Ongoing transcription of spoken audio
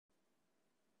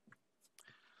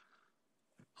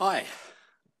Hi,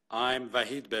 I'm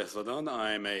Vahid Behzadan.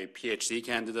 I'm a PhD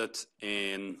candidate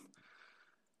in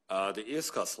the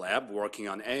ISCAS lab working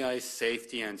on AI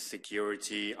safety and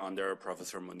security under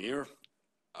Professor Munir.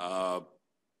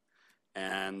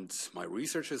 And my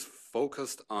research is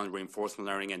focused on reinforcement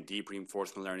learning and deep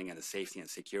reinforcement learning and the safety and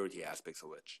security aspects of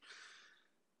which.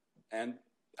 And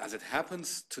as it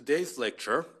happens, today's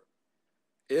lecture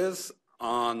is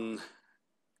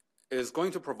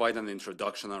going to provide an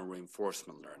introduction on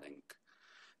reinforcement learning.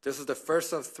 This is the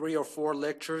first of 3 or 4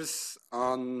 lectures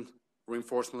on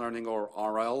reinforcement learning, or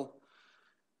RL,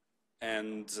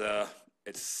 and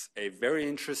it's a very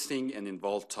interesting and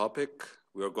involved topic.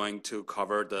 We are going to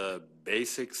cover the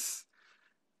basics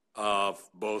of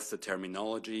both the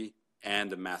terminology and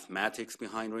the mathematics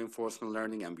behind reinforcement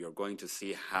learning, and we are going to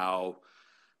see how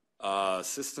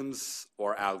systems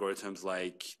or algorithms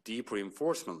like deep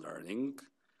reinforcement learning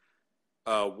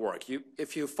work.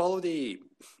 If you follow the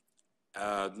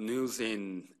news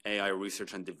in AI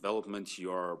research and development,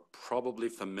 you're probably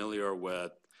familiar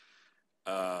with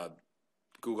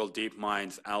Google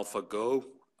DeepMind's AlphaGo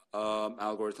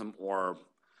algorithm or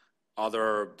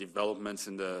other developments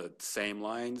in the same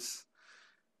lines.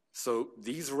 So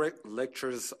these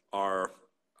lectures are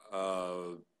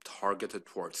targeted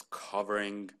towards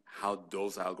covering how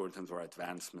those algorithms or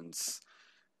advancements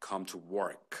come to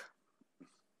work.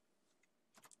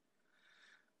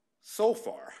 So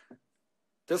far,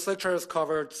 this lecture has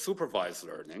covered supervised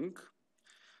learning,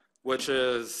 which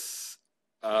is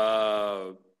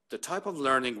the type of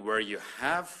learning where you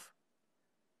have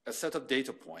a set of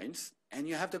data points and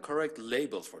you have the correct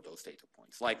labels for those data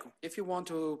points. Like if you want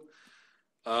to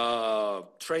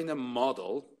train a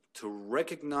model to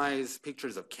recognize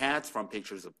pictures of cats from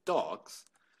pictures of dogs,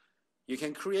 you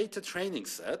can create a training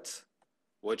set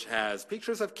which has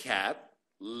pictures of cat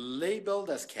labeled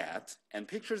as cat and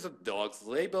pictures of dogs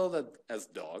labeled as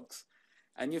dogs,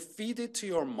 and you feed it to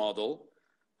your model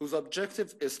whose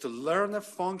objective is to learn a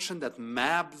function that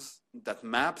maps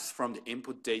from the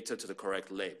input data to the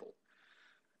correct label.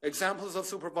 Examples of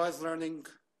supervised learning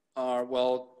are,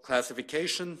 well,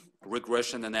 classification,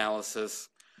 regression analysis,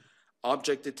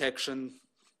 object detection,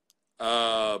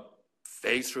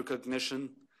 face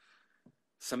recognition,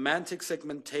 semantic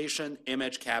segmentation,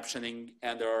 image captioning,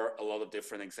 and there are a lot of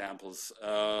different examples.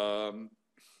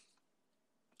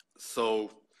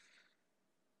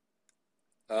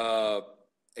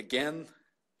 Again,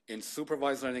 in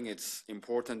supervised learning, it's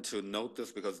important to note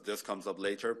this because this comes up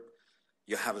later.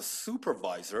 You have a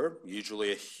supervisor,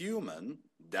 usually a human,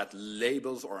 that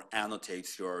labels or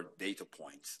annotates your data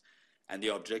points. And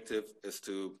the objective is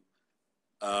to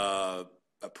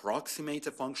approximate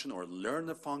a function or learn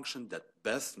a function that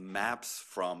best maps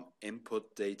from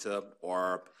input data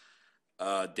or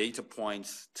data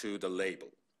points to the label.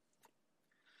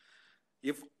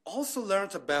 You've also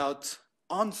learned about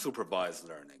unsupervised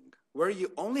learning, where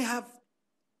you only have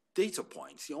data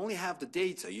points. You only have the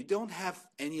data. You don't have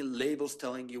any labels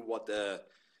telling you what the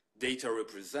data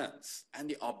represents. And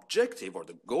the objective or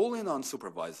the goal in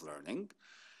unsupervised learning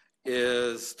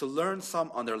is to learn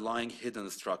some underlying hidden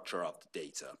structure of the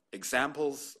data.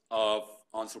 Examples of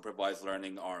unsupervised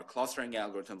learning are clustering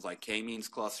algorithms like k-means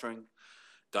clustering,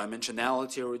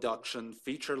 dimensionality reduction,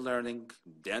 feature learning,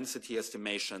 density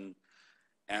estimation,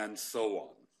 and so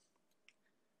on.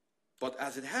 But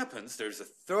as it happens, there's a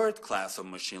third class of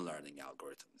machine learning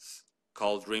algorithms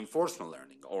called reinforcement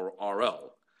learning, or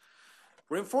RL.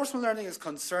 Reinforcement learning is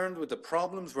concerned with the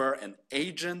problems where an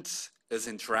agent is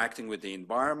interacting with the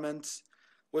environment,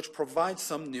 which provides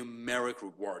some numeric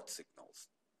reward signals,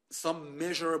 some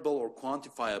measurable or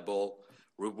quantifiable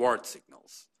reward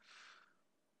signals.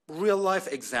 Real-life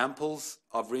examples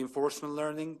of reinforcement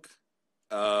learning,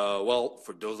 well,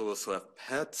 for those of us who have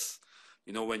pets,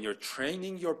 you know, when you're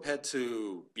training your pet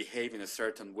to behave in a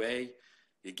certain way,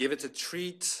 you give it a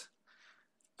treat.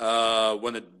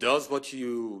 When it does what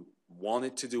you want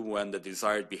it to do, when the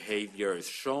desired behavior is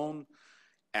shown,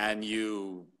 and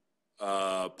you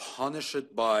punish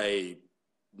it by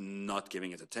not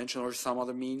giving it attention or some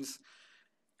other means,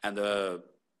 and the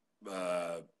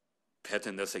pet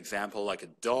in this example, like a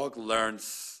dog,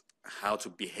 learns how to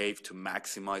behave to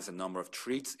maximize the number of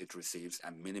treats it receives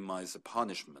and minimize the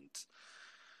punishment.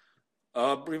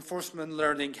 Reinforcement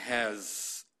learning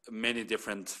has many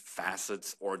different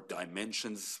facets or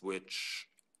dimensions which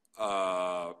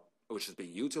is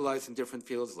being utilized in different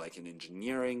fields, like in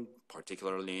engineering,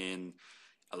 particularly in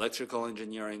electrical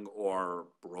engineering or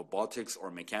robotics or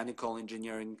mechanical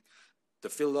engineering. The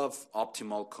field of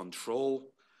optimal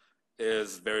control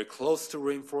is very close to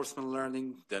reinforcement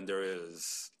learning. Then there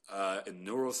is in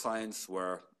neuroscience,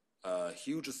 where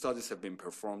huge studies have been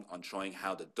performed on showing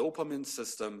how the dopamine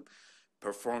system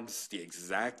performs the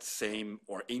exact same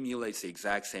or emulates the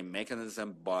exact same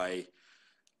mechanism by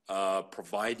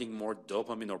providing more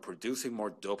dopamine or producing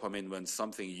more dopamine when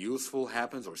something useful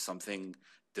happens or something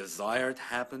desired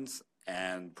happens,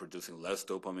 and producing less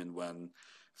dopamine when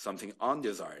something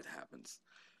undesired happens.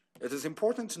 It is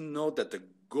important to note that the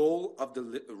goal of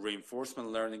the reinforcement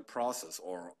learning process,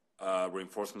 or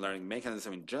reinforcement learning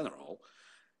mechanism in general,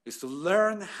 is to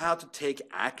learn how to take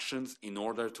actions in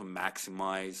order to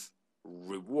maximize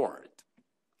reward.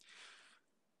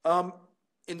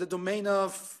 In the domain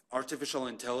of artificial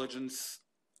intelligence,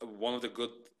 one of the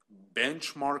good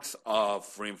benchmarks of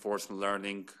reinforcement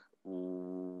learning,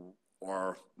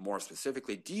 or more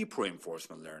specifically deep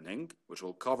reinforcement learning, which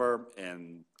we'll cover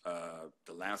in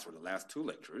the last two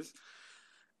lectures,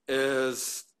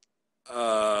 is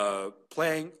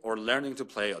playing or learning to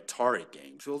play Atari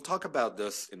games. We'll talk about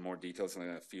this in more details in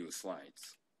a few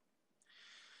slides.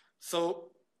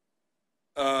 So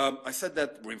I said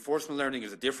that reinforcement learning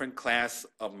is a different class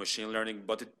of machine learning,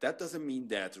 but that doesn't mean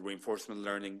that reinforcement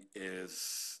learning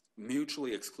is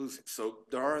mutually exclusive. So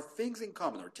there are things in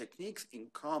common or techniques in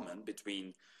common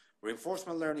between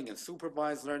reinforcement learning and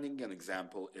supervised learning. An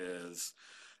example is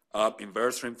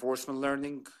inverse reinforcement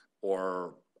learning,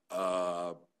 or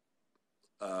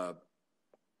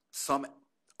some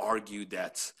argue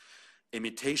that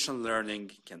imitation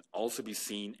learning can also be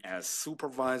seen as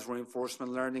supervised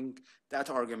reinforcement learning. That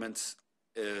argument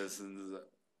is,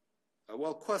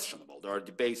 well, questionable. There are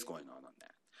debates going on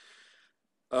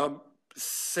that.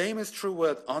 Same is true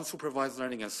with unsupervised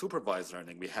learning and supervised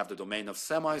learning. We have the domain of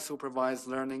semi-supervised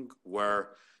learning,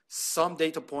 where some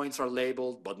data points are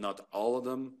labeled, but not all of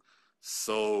them.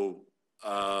 So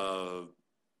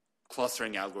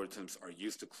clustering algorithms are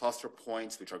used to cluster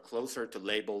points which are closer to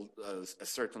a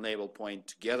certain label point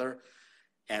together,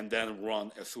 and then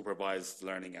run a supervised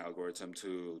learning algorithm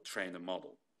to train a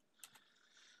model.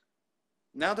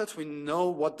 Now that we know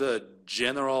what the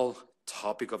general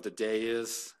topic of the day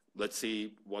is, let's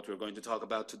see what we're going to talk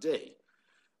about today.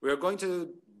 We are going to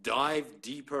dive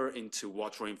deeper into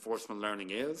what reinforcement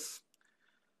learning is.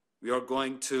 We are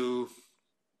going to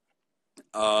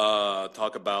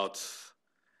talk about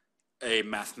a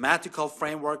mathematical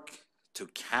framework to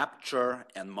capture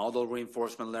and model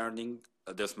reinforcement learning.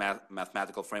 This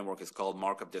mathematical framework is called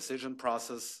Markov decision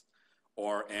process,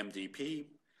 or MDP.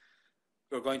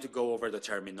 We're going to go over the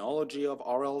terminology of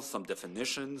RL, some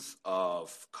definitions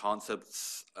of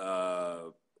concepts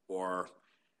or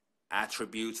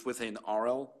attributes within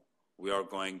RL. We are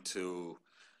going to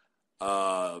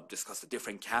discuss the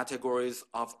different categories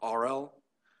of RL.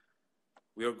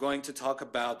 We are going to talk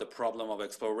about the problem of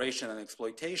exploration and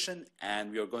exploitation,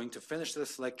 and we are going to finish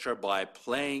this lecture by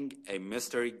playing a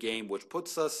mystery game which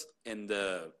puts us in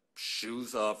the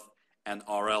shoes of an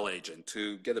RL agent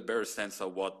to get a better sense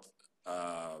of what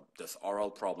this RL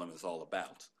problem is all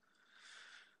about.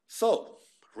 So,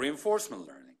 reinforcement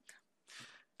learning.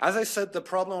 As I said, the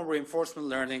problem of reinforcement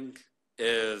learning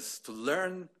is to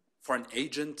learn for an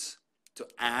agent to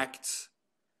act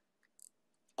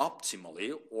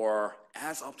optimally, or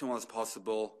as optimal as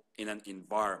possible, in an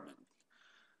environment.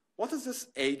 What does this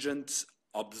agent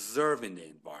observe in the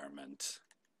environment?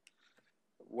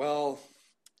 Well,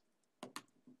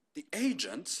 the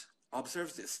agent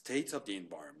observes the state of the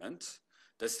environment.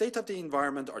 The state of the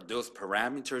environment are those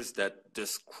parameters that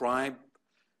describe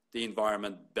the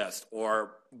environment best,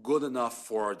 or good enough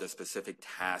for the specific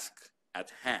task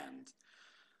at hand.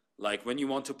 Like when you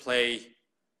want to play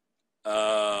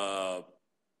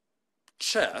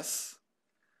chess,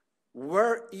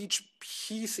 where each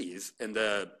piece is in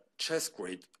the chess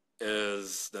grid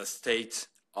is the state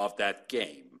of that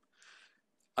game.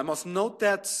 I must note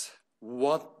that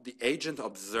what the agent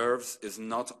observes is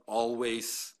not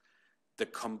always the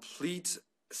complete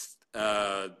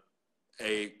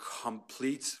a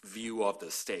complete view of the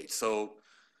state. So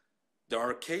there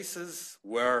are cases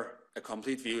where a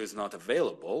complete view is not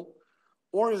available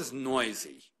or is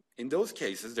noisy. In those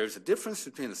cases, there's a difference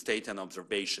between the state and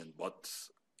observation, but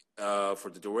for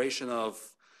the duration of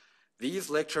these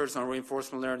lectures on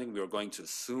reinforcement learning, we are going to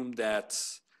assume that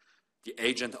the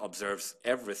agent observes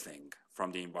everything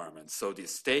from the environment. So the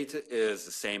state is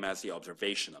the same as the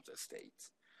observation of the state.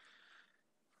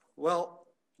 Well,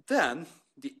 then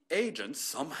the agent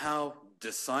somehow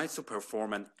decides to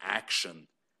perform an action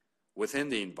within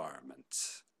the environment.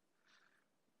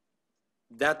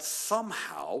 That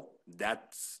somehow,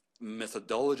 that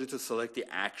methodology to select the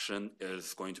action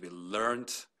is going to be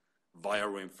learned via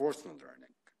reinforcement learning.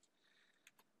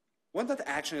 When that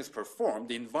action is performed,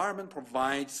 the environment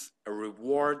provides a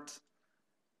reward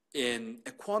in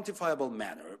a quantifiable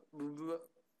manner.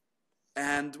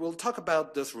 And we'll talk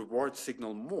about this reward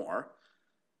signal more,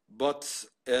 but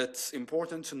it's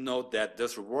important to note that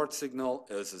this reward signal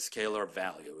is a scalar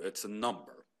value. It's a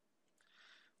number.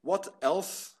 What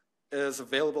else is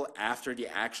available after the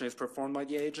action is performed by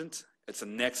the agent? It's a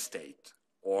next state,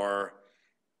 or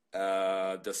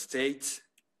the state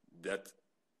that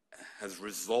has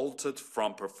resulted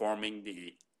from performing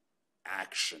the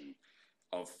action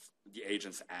of the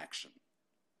agent's action.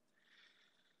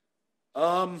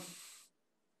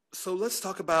 So let's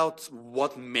talk about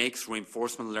what makes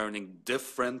reinforcement learning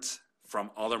different from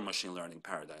other machine learning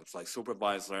paradigms like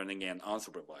supervised learning and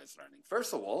unsupervised learning.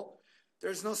 First of all,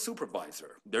 there's no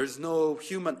supervisor. There's no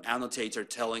human annotator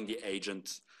telling the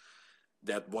agent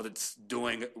that what it's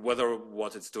doing, whether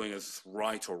what it's doing is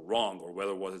right or wrong, or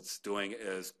whether what it's doing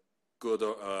is good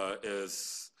or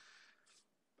is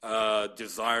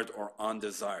desired or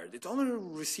undesired. It only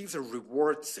receives a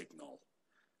reward signal,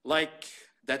 like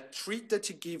that treat that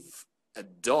you give a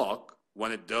dog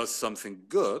when it does something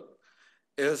good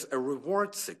is a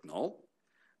reward signal,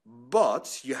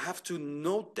 but you have to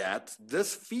note that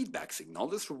this feedback signal,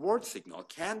 this reward signal,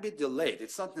 can be delayed.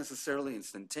 It's not necessarily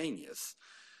instantaneous.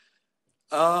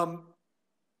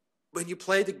 When you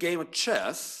play the game of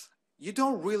chess, you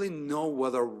don't really know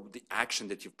whether the action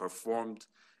that you've performed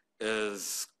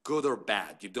is good or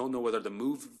bad. You don't know whether the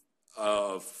move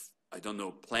of, I don't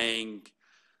know, playing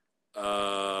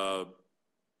or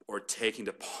taking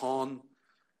the pawn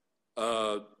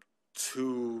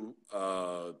two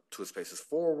spaces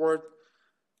forward,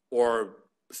 or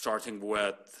starting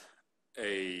with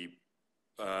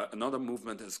another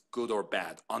movement is good or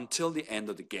bad until the end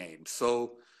of the game.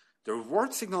 So the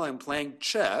reward signal in playing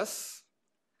chess,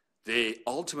 the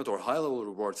ultimate or high-level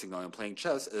reward signal in playing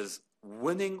chess, is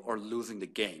winning or losing the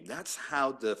game. That's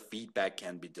how the feedback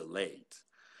can be delayed.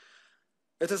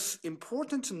 It is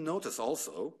important to notice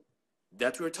also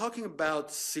that we're talking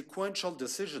about sequential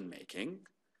decision-making.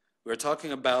 We're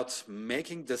talking about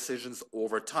making decisions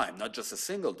over time, not just a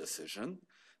single decision.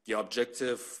 The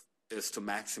objective is to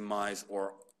maximize,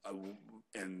 or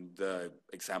in the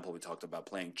example we talked about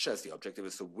playing chess, the objective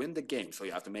is to win the game. So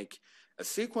you have to make a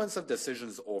sequence of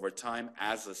decisions over time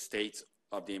as the state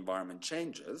of the environment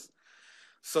changes.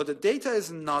 So the data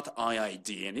is not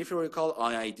IID. And if you recall,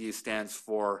 IID stands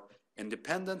for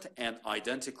independent and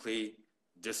identically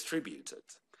distributed.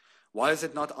 Why is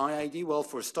it not IID? Well,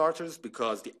 for starters,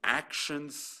 because the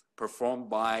actions performed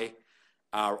by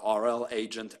our RL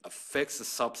agent affects the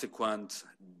subsequent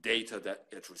data that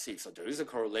it receives. So there is a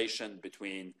correlation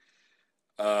between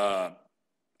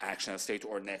action state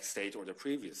or next state or the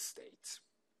previous state.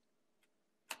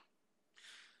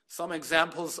 Some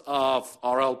examples of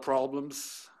RL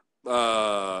problems.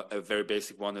 A very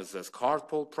basic one is this cart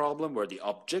pull problem, where the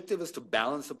objective is to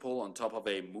balance the pole on top of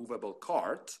a movable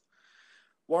cart.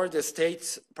 What are the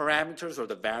state parameters or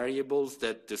the variables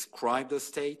that describe the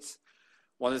states?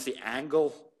 One is the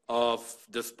angle of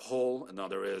this pole,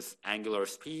 another is angular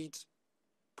speed,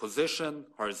 position,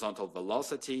 horizontal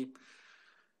velocity.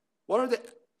 What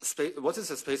is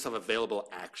the space of available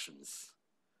actions?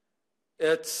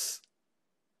 It's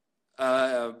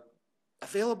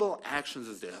available actions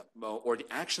is the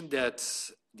action that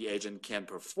the agent can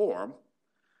perform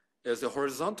is the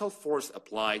horizontal force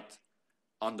applied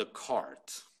on the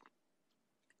cart.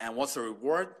 And what's the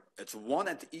reward? It's 1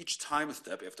 at each time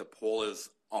step if the pole is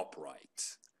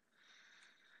upright.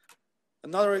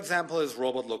 Another example is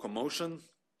robot locomotion.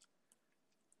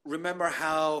 Remember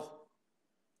how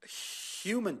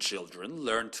human children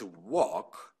learn to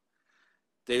walk.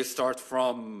 They start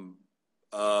from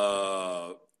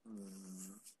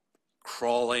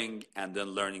crawling and then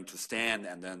learning to stand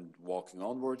and then walking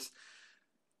onwards.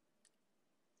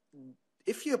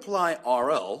 If you apply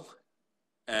RL,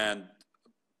 and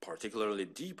particularly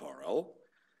deep RL,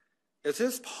 it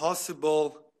is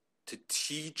possible to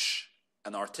teach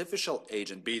an artificial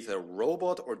agent, be it a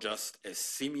robot or just a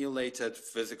simulated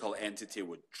physical entity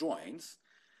with joints,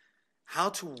 how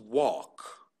to walk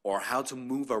or how to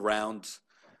move around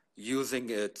using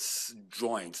its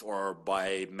joints or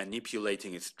by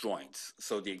manipulating its joints.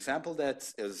 So the example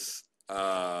that is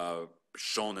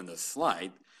shown in the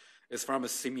slide is from a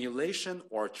simulation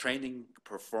or training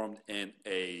performed in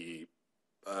a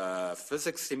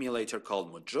physics simulator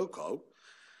called Mojoko.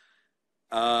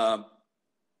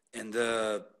 In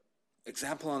the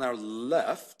example on our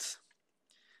left,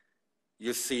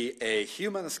 you see a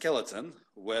human skeleton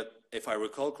with, if I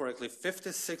recall correctly,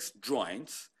 56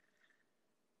 joints.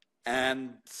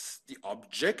 And the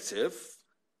objective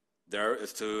there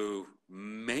is to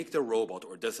make the robot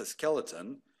or this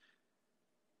skeleton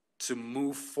to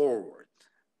move forward.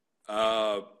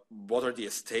 What are the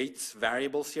state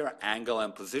variables here? Angle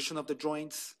and position of the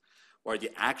joints. What are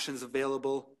the actions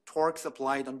available? Torques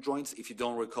applied on joints. If you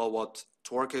don't recall what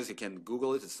torque is, you can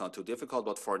Google it. It's not too difficult,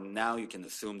 but for now, you can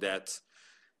assume that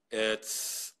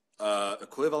it's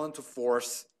equivalent to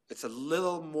force. It's a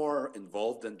little more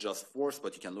involved than just force,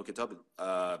 but you can look it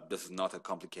up. This is not a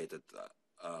complicated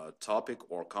topic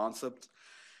or concept.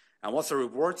 And what's the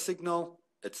reward signal?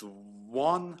 It's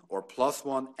 1 or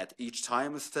 +1 at each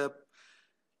time step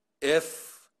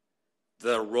if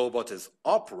the robot is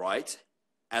upright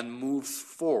and moves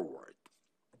forward.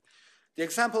 The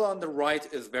example on the right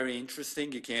is very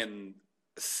interesting. You can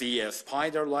see a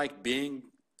spider-like being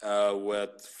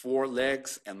with 4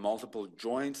 legs and multiple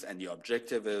joints, and the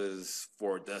objective is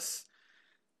for this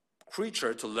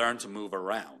creature to learn to move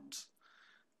around.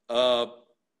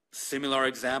 Similar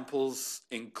examples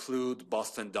include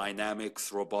Boston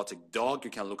Dynamics robotic dog. You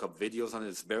can look up videos on it.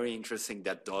 It's very interesting.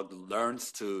 That dog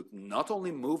learns to not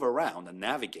only move around and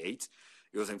navigate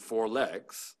using 4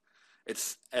 legs.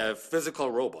 It's a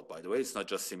physical robot, by the way. It's not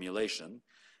just simulation.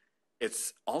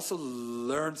 It also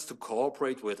learns to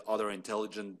cooperate with other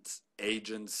intelligent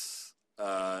agents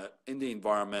in the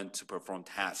environment to perform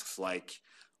tasks like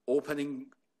opening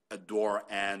a door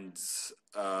and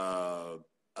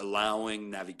allowing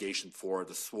navigation for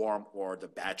the swarm or the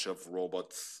batch of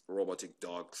robotic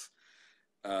dogs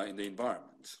in the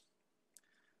environment.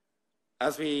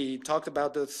 As we talked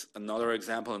about this, another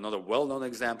well-known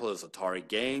example is Atari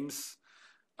games.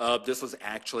 This was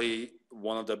actually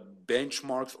one of the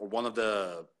benchmarks or one of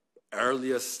the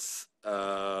earliest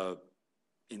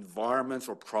environments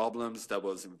or problems that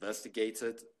was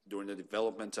investigated during the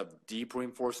development of deep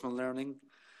reinforcement learning.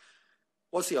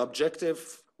 What's the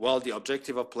objective? Well, the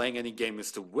objective of playing any game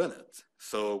is to win it.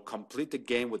 So complete the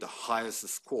game with the highest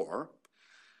score.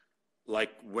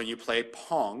 Like when you play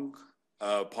Pong,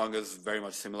 Pong is very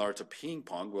much similar to ping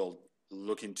pong. We'll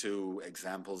look into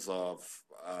examples of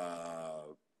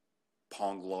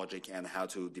Pong logic and how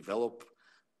to develop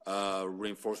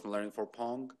reinforcement learning for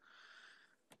Pong.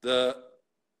 The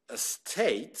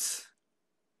state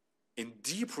in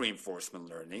deep reinforcement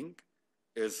learning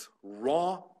is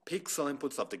raw pixel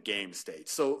inputs of the game state.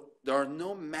 So there are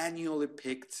no manually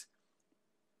picked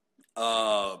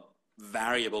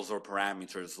variables or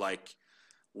parameters like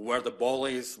where the ball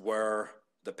is, where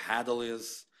the paddle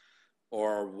is,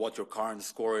 or what your current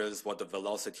score is, what the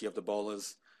velocity of the ball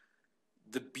is.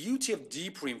 The beauty of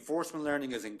deep reinforcement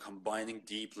learning is in combining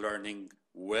deep learning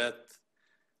with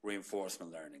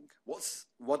reinforcement learning. What's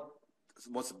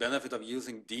the benefit of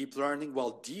using deep learning?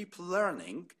 Well, deep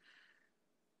learning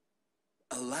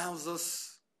allows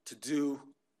us to do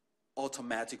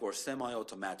automatic or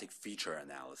semi-automatic feature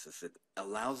analysis. It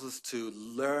allows us to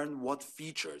learn what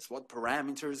features, what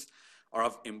parameters are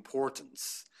of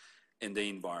importance in the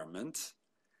environment.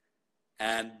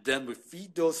 And then we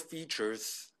feed those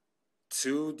features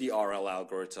to the RL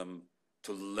algorithm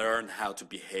to learn how to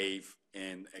behave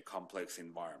in a complex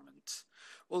environment.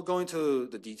 We'll go into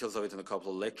the details of it in a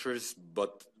couple of lectures,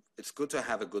 but it's good to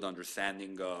have a good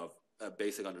understanding of, a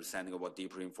basic understanding of what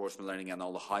deep reinforcement learning and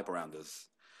all the hype around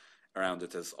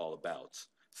it is all about.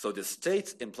 So the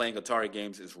state in playing Atari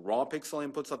games is raw pixel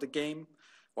inputs of the game.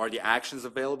 What are the actions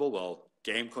available? Well,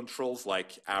 game controls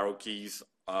like arrow keys,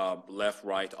 left,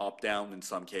 right, up, down. In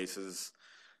some cases,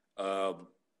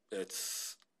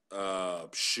 it's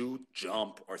shoot,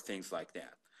 jump, or things like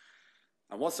that.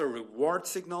 And what's the reward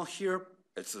signal here?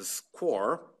 It's a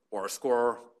score, or a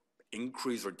score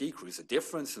increase or decrease, a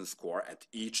difference in score at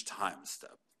each time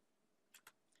step.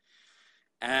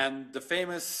 And the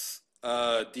famous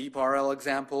deep RL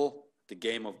example, the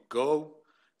game of Go.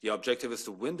 The objective is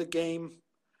to win the game.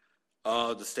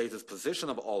 The state is position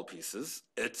of all pieces.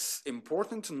 It's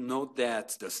important to note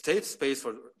that the state space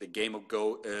for the game of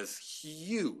Go is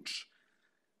huge.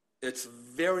 It's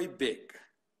very big.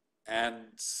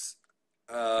 And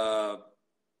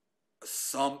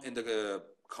some in the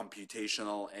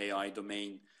computational AI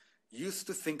domain used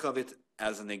to think of it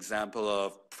as an example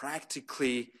of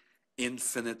practically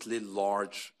infinitely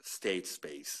large state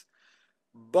space.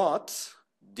 But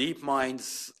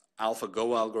DeepMind's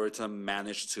AlphaGo algorithm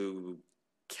managed to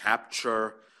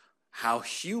capture how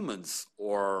humans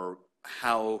or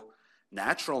how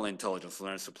natural intelligence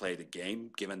learns to play the game,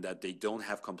 given that they don't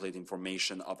have complete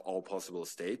information of all possible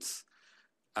states,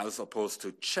 as opposed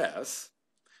to chess.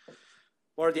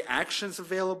 What are the actions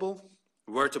available?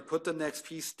 Where to put the next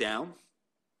piece down?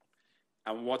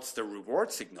 And what's the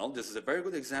reward signal? This is a very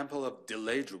good example of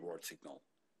delayed reward signal.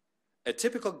 A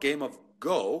typical game of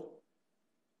Go,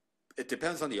 it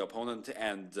depends on the opponent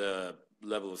and the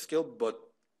level of skill, but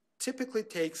typically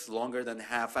takes longer than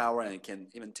half hour, and it can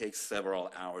even take several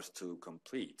hours to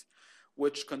complete,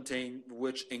 which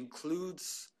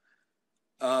includes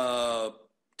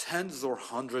tens or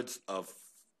hundreds of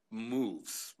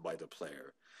moves by the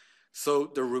player.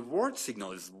 So the reward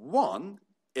signal is 1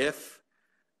 if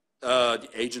the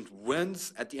agent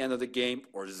wins at the end of the game,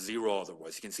 or 0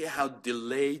 otherwise. You can see how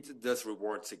delayed this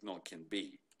reward signal can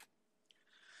be.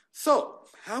 So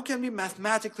how can we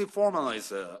mathematically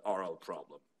formalize a RL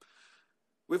problem?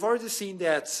 We've already seen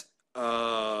that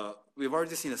we've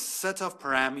already seen a set of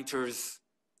parameters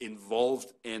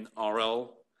involved in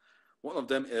RL. One of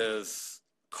them is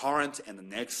current and the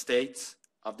next state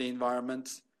of the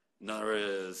environment. Another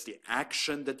is the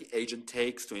action that the agent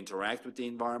takes to interact with the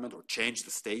environment or change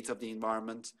the state of the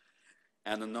environment.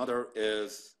 And another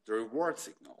is the reward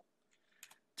signal.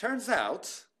 Turns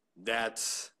out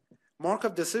that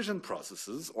Markov decision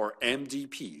processes, or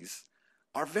MDPs,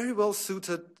 are very well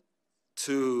suited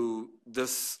to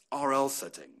this RL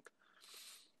setting.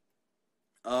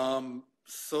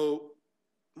 So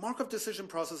Markov decision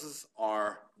processes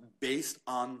are based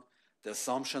on the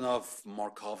assumption of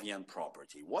Markovian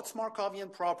property. What's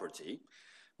Markovian property?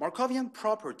 Markovian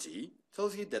property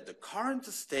tells you that the current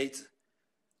state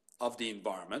of the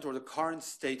environment, or the current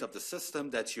state of the system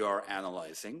that you are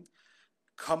analyzing,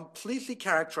 completely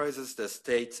characterizes the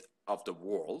state of the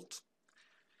world.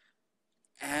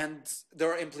 And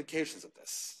there are implications of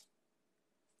this.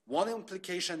 One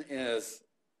implication is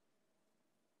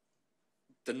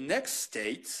the next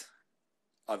state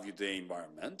of the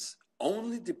environment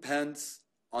only depends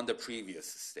on the previous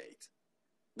state,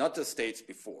 not the states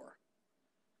before.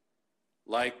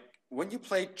 Like when you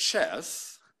play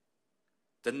chess,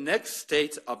 the next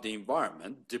state of the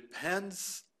environment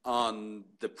depends on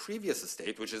the previous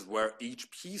state, which is where each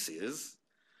piece is,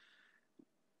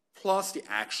 plus the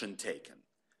action taken.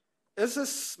 Is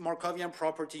this Markovian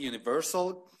property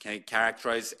universal? Can it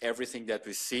characterize everything that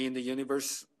we see in the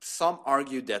universe? Some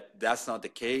argue that that's not the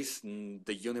case.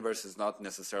 The universe is not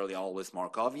necessarily always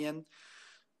Markovian.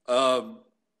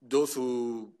 Those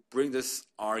who bring this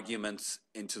argument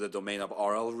into the domain of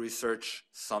RL research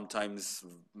sometimes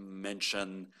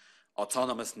mention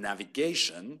autonomous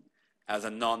navigation as a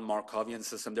non-Markovian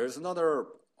system. There's another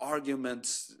argument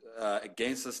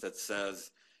against this that says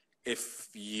if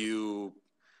you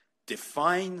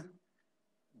define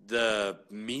the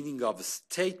meaning of a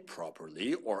state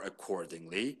properly or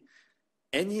accordingly,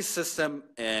 any system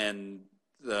in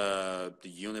the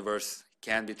universe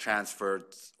can be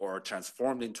transferred or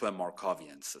transformed into a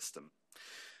Markovian system.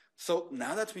 So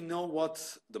now that we know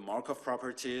what the Markov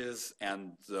property is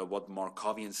and what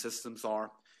Markovian systems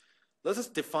are, let us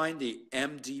define the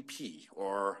MDP,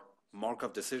 or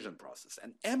Markov decision process.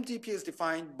 And MDP is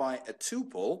defined by a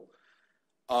tuple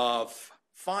of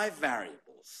 5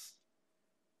 variables: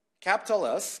 capital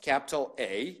S, capital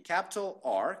A, capital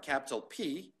R, capital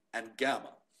P, and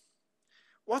gamma.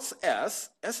 What's S?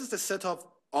 S is the set of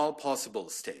all possible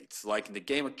states. Like in the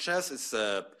game of chess, it's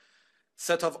a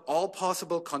set of all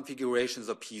possible configurations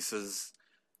of pieces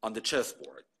on the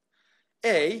chessboard.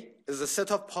 A is a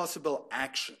set of possible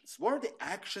actions. What are the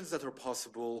actions that are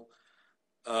possible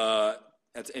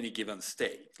at any given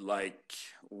state? Like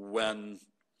when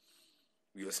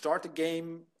you start a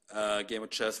game of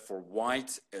chess for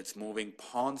white, it's moving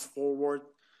pawns forward,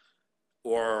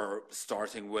 or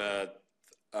starting with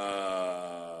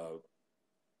other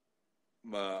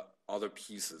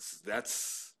pieces.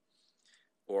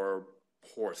 Or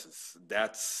horses.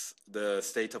 That's the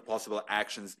state of possible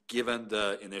actions given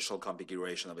the initial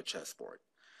configuration of a chessboard.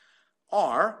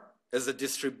 R is a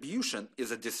distribution,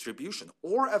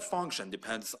 or a function,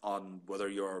 depends on whether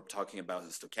you're talking about a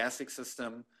stochastic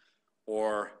system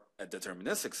or a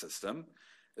deterministic system.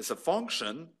 It's a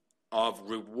function of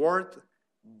reward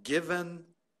given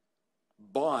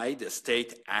by the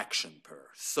state action pair.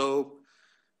 So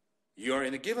you're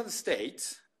in a given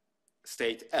state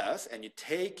S, and you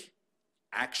take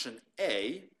action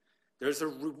A, there's a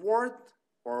reward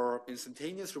or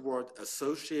instantaneous reward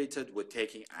associated with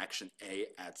taking action A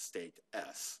at state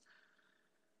S.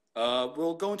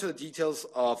 We'll go into the details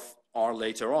of R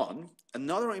later on.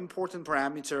 Another important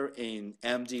parameter in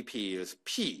MDP is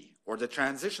P, or the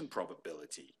transition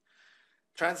probability.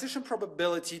 Transition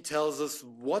probability tells us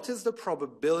what is the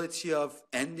probability of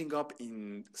ending up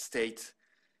in state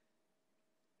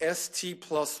ST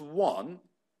plus 1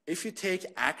 if you take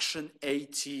action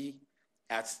AT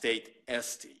at state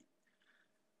ST.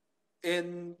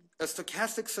 In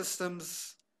stochastic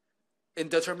systems, in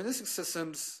deterministic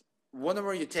systems,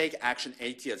 whenever you take action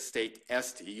AT at state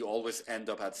ST, you always end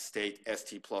up at state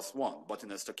ST plus 1. But in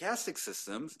stochastic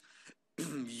systems,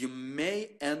 you may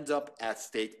end up at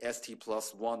state st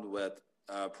plus 1 with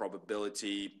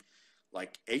probability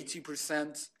like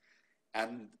 80%,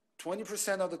 and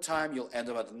 20% of the time you'll end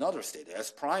up at another state,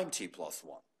 S prime t plus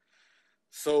 1.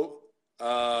 So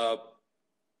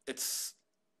it's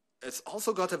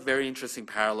also got a very interesting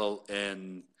parallel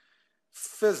in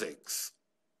physics,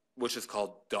 which is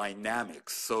called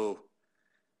dynamics. So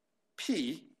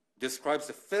P describes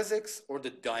the physics or the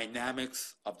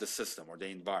dynamics of the system or the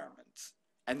environment.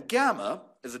 And gamma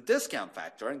is a discount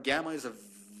factor, and gamma is a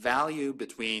value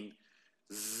between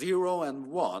 0 and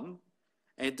 1,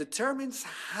 and it determines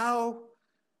how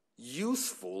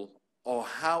useful or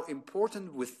how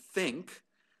important we think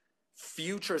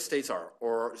future states are,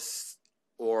 or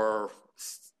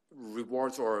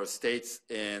rewards or states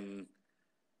in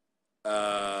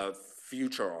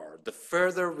future are. The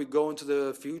further we go into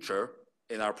the future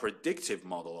in our predictive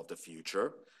model of the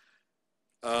future,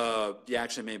 the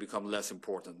action may become less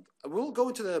important. We'll go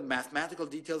into the mathematical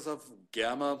details of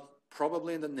gamma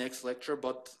probably in the next lecture,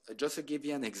 but just to give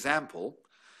you an example,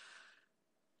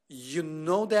 you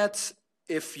know that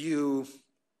if you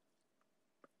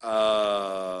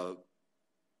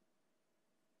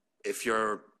if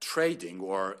you're trading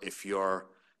or if you're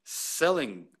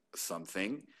selling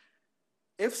something,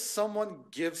 if someone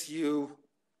gives you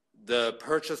the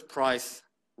purchase price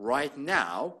right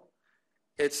now,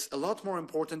 it's a lot more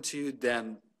important to you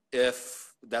than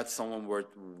if that someone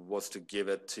was to give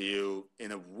it to you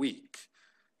in a week.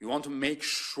 You want to make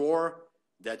sure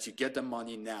that you get the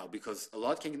money now, because a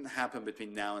lot can happen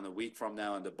between now and a week from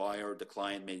now, and the buyer, the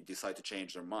client may decide to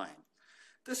change their mind.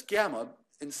 This gamma,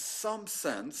 in some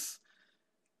sense,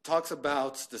 talks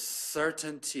about the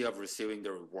certainty of receiving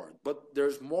the reward, but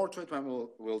there's more to it when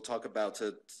we'll talk about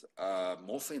it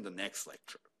mostly in the next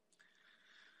lecture.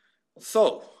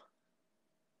 So,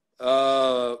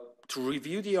 to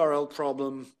review the RL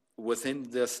problem within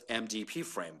this MDP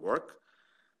framework,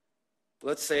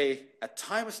 let's say at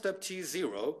time step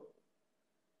t0,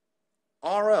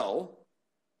 RL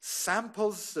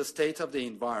samples the state of the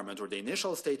environment or the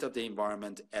initial state of the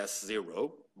environment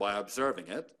S0 by observing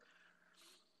it.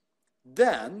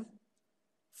 Then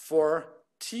for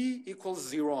t equals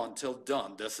 0 until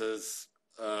done, this is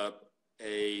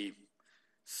a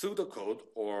pseudocode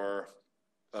or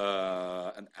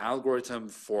an algorithm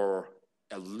for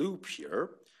a loop here.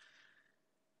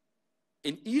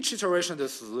 In each iteration of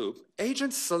this loop,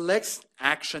 agent selects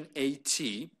action AT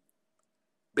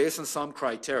based on some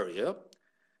criteria.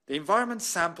 The environment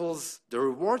samples the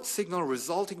reward signal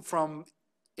resulting from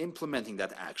implementing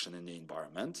that action in the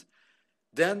environment.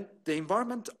 Then the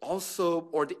environment also,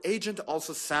 or the agent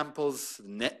also samples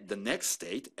the next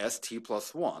state, ST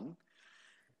plus 1,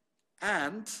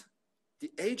 and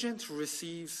the agent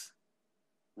receives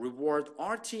reward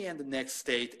RT and the next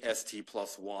state, ST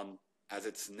plus 1, as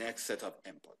its next set of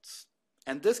inputs.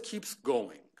 And this keeps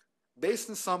going based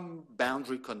on some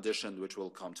boundary condition which we'll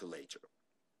come to later.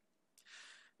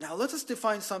 Now let us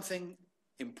define something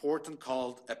important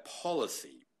called a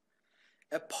policy.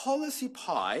 A policy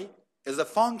pi is a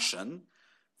function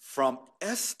from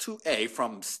S to A,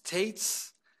 from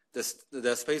states,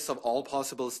 the space of all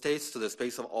possible states, to the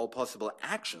space of all possible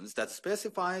actions, that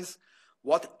specifies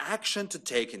what action to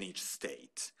take in each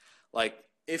state. Like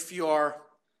if you are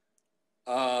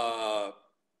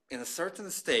in a certain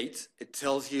state, it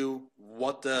tells you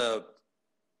what the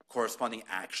corresponding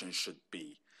action should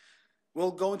be.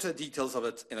 We'll go into the details of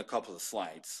it in a couple of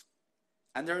slides.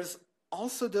 And there's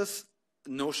also this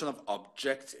notion of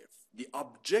objective. The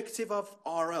objective of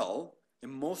RL,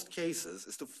 in most cases,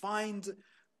 is to find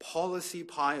policy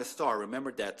pi a star.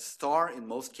 Remember that star in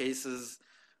most cases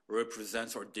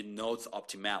represents or denotes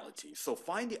optimality. So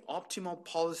find the optimal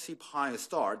policy pi a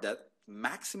star that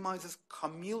maximizes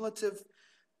cumulative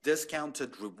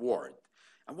discounted reward.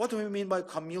 And what do we mean by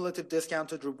cumulative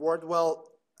discounted reward? Well,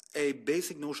 a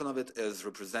basic notion of it is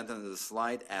represented in the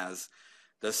slide as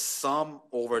the sum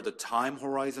over the time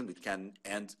horizon, which can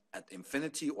end at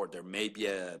infinity, or there may be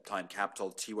a time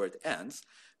capital T where it ends.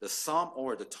 The sum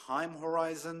over the time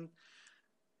horizon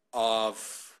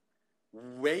of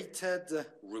weighted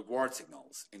reward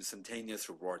signals, instantaneous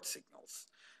reward signals.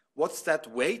 What's that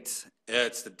weight?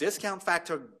 It's the discount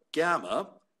factor gamma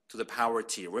to the power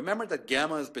t. Remember that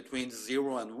gamma is between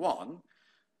 0 and 1.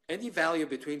 Any value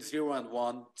between 0 and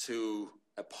 1 to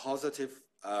a positive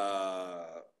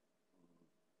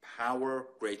power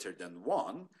greater than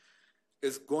 1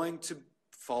 is going to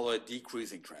follow a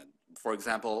decreasing trend. For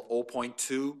example, 0.2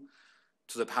 to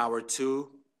the power 2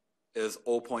 is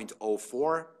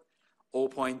 0.04.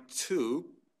 0.2 to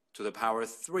the power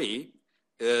 3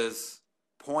 is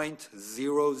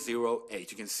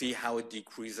 0.008. You can see how it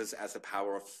decreases as the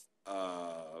power of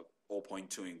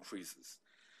 0.2 increases.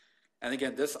 And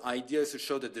again, this idea is to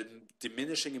show the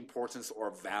diminishing importance or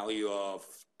value of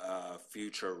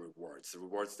future rewards, the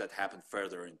rewards that happen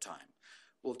further in time.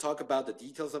 We'll talk about the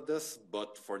details of this,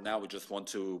 but for now we just want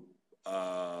to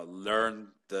learn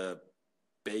the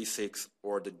basics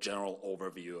or the general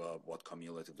overview of what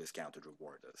cumulative discounted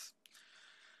reward is.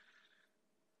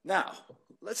 Now,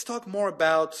 let's talk more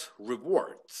about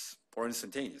rewards or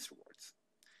instantaneous rewards.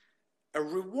 A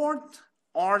reward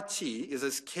RT is a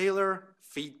scalar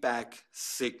feedback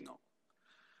signal.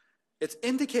 It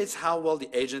indicates how well the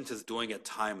agent is doing at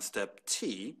time step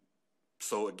t.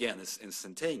 So again, it's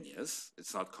instantaneous,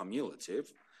 it's not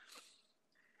cumulative.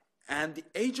 And the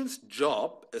agent's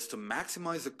job is to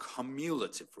maximize a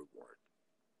cumulative reward.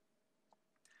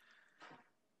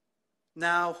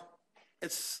 Now,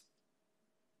 it's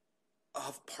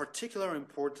of particular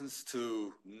importance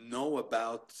to know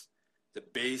about the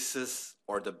basis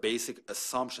or the basic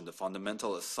assumption, the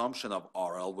fundamental assumption of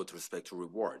RL with respect to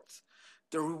rewards.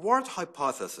 The reward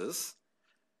hypothesis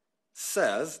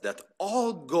says that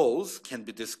all goals can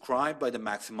be described by the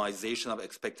maximization of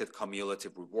expected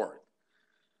cumulative reward.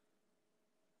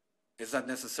 Is that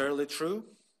necessarily true?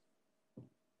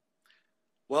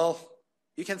 Well,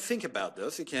 you can think about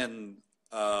this. You can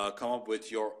come up with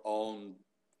your own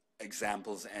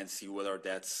examples and see whether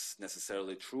that's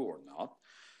necessarily true or not.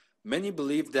 Many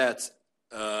believe that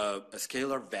a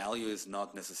scalar value is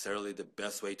not necessarily the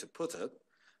best way to put it,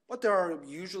 but there are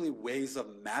usually ways of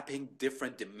mapping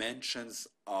different dimensions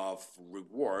of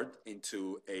reward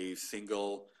into a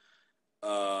single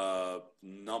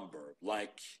number.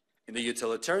 Like in the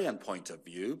utilitarian point of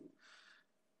view,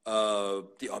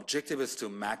 the objective is to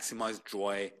maximize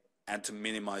joy and to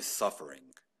minimize suffering.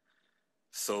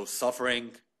 So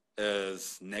suffering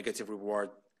is negative reward,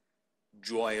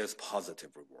 joy is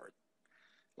positive reward.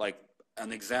 Like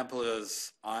an example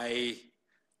is, I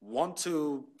want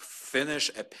to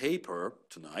finish a paper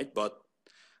tonight, but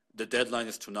the deadline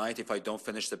is tonight. If I don't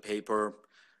finish the paper,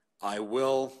 I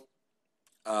will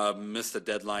miss the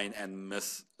deadline and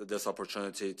miss this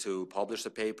opportunity to publish the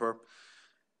paper.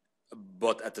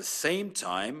 But at the same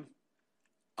time,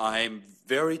 I'm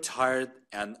very tired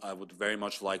and I would very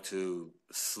much like to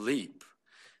sleep.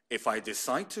 If I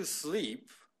decide to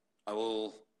sleep, I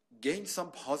will gain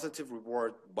some positive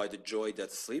reward by the joy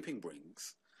that sleeping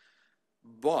brings.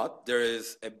 But there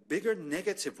is a bigger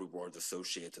negative reward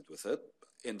associated with it.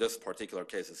 In this particular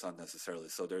case, it's not necessarily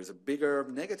so. There is a bigger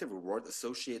negative reward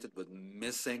associated with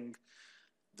missing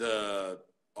the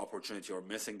opportunity or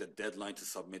missing the deadline to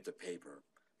submit the paper.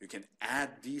 You can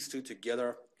add these two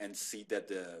together and see that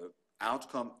the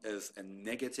outcome is a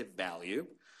negative value.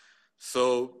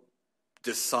 So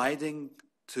deciding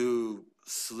to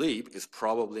sleep is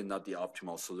probably not the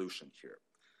optimal solution here.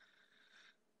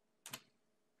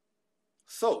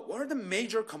 So what are the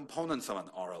major components of an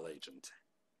RL agent?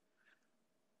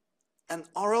 An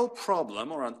RL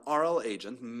problem or an RL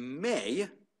agent may,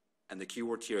 and the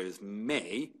keyword here is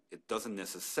may, it doesn't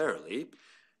necessarily,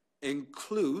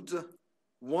 include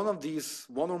one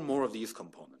or more of these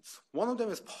components. One of them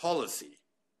is policy.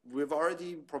 We've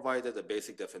already provided a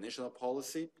basic definition of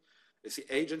policy. It's the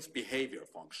agent's behavior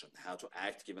function, how to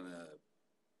act given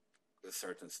a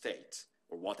certain state,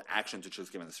 or what action to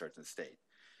choose given a certain state.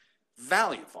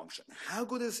 Value function, how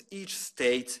good is each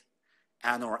state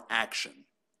and or action?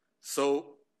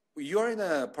 So you're in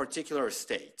a particular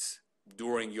state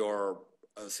during your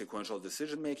sequential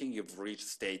decision making, you've reached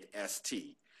state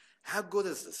ST. How good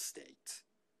is the state?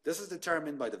 This is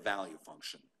determined by the value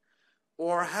function.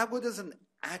 Or how good is an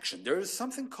action? There is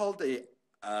something called a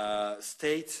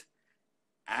state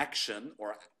action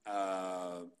or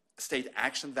state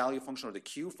action value function, or the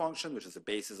Q function, which is the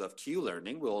basis of Q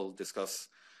learning. We'll discuss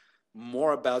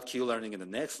more about Q learning in the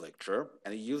next lecture,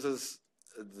 and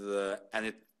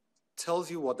it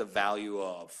tells you what the value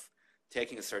of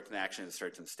taking a certain action in a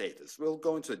certain state is. We'll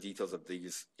go into the details of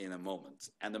these in a moment.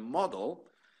 And the model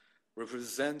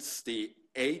represents the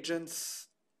agent's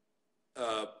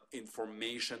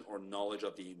information or knowledge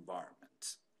of the environment.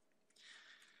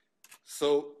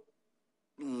 So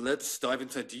let's dive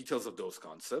into the details of those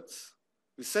concepts.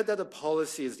 We said that a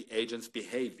policy is the agent's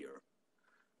behavior.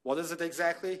 What is it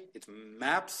exactly? It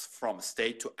maps from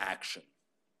state to action.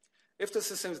 If the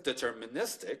system is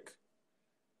deterministic,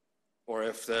 or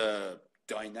if the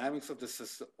dynamics of the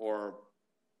system, or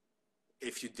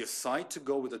if you decide to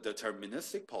go with a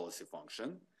deterministic policy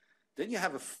function, then you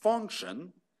have a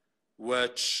function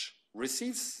which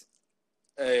receives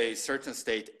a certain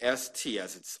state ST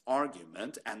as its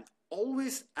argument and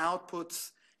always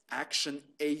outputs action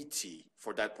 80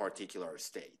 for that particular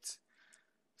state.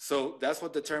 So that's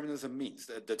what determinism means.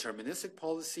 The deterministic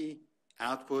policy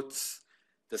outputs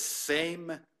the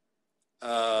same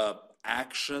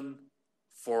action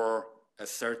for a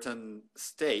certain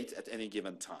state at any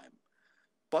given time.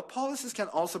 But policies can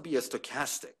also be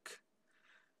stochastic.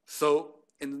 So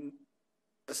in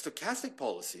stochastic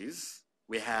policies,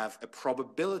 we have a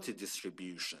probability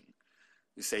distribution.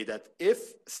 We say that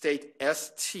if state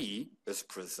ST is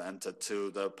presented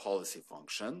to the policy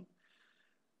function,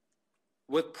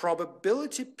 with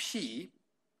probability P,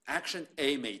 action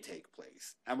A may take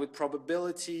place. And with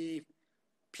probability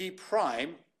P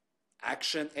prime,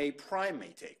 action A prime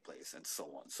may take place, and so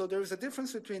on. So there is a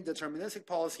difference between deterministic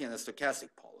policy and a stochastic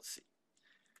policy.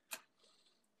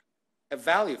 A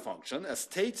value function, a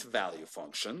state value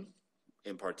function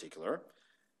in particular,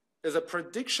 is a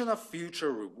prediction of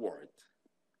future reward.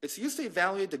 It's used to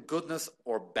evaluate the goodness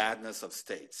or badness of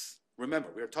states. Remember,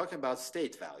 we are talking about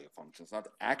state value functions, not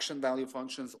action value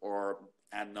functions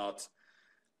and not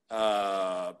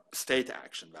state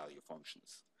action value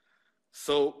functions.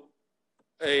 So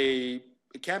it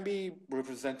can be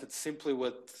represented simply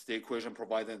with the equation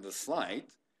provided in the slide.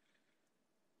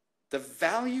 The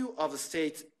value of a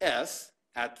state S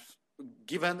at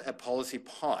given a policy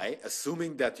pi,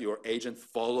 assuming that your agent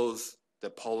follows the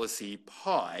policy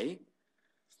pi,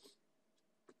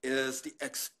 is the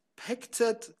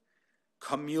expected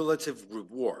cumulative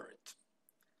reward.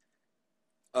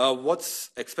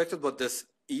 What's expected with this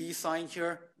E sign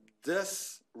here?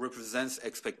 This represents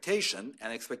expectation,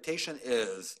 and expectation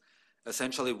is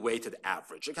essentially weighted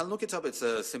average. You can look it up. It's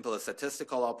a simple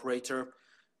statistical operator,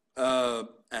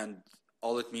 and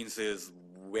all it means is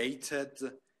weighted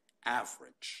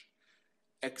average.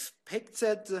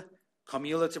 Expected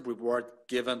cumulative reward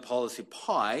given policy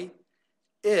pi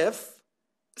if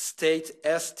state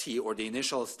ST, or the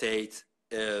initial state,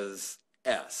 is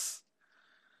S.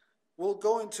 We'll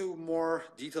go into more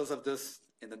details of this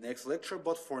in the next lecture,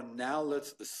 but for now,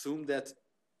 let's assume that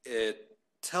it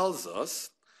tells us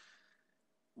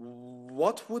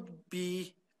what would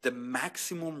be the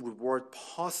maximum reward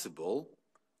possible,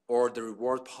 or the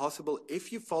reward possible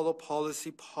if you follow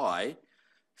policy pi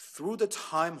through the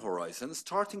time horizon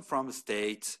starting from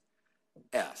state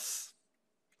S.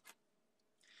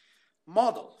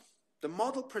 Model. The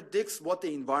model predicts what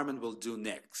the environment will do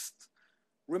next.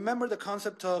 Remember the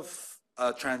concept of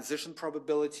transition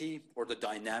probability, or the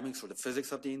dynamics or the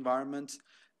physics of the environment?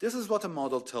 This is what a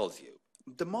model tells you.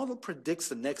 The model predicts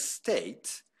the next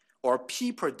state, or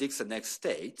P predicts the next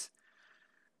state.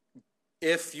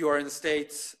 If you are in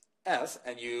state S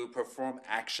and you perform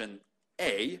action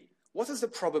A, what is the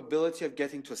probability of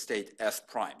getting to state S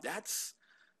prime? That's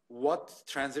what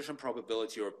transition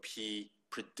probability, or P,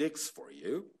 predicts for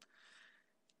you.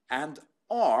 And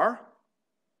R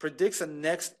predicts the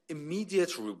next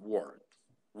immediate reward.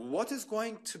 What is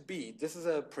going to be, this is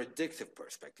a predictive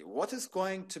perspective, what is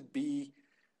going to be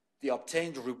the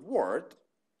obtained reward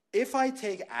if I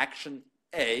take action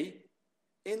A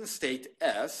in state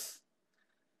S,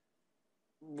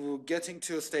 getting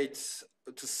to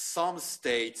some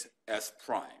state S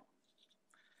prime?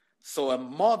 So a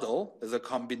model is a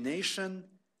combination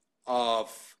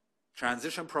of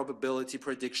transition probability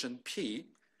prediction P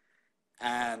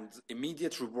and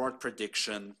immediate reward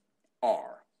prediction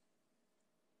R.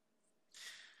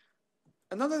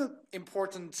 Another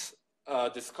important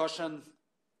discussion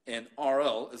in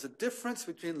RL is the difference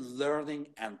between learning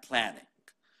and planning.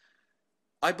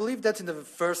 I believe that in the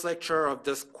first lecture of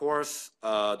this course,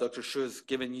 Dr. Shu has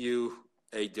given you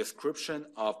a description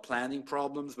of planning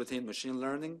problems within machine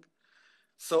learning.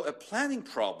 So a planning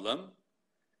problem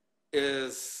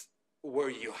is where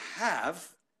you have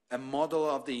a model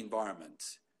of the environment.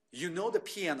 You know the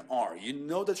P and R, you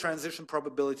know the transition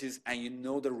probabilities, and you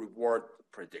know the reward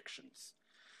predictions.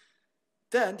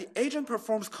 Then the agent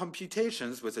performs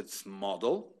computations with its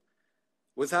model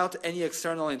without any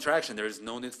external interaction. There is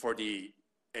no need for the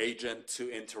agent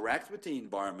to interact with the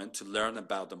environment to learn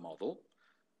about the model.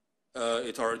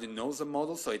 It already knows the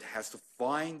model, so it has to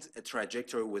find a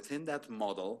trajectory within that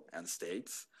model and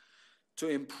states to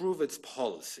improve its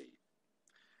policy.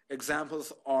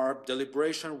 Examples are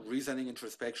deliberation, reasoning,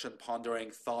 introspection,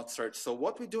 pondering, thought search. So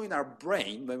what we do in our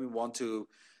brain when we want to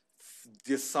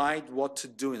decide what to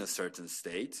do in a certain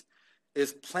state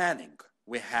is planning.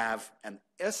 We have an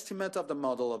estimate of the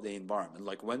model of the environment.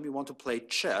 Like when we want to play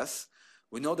chess,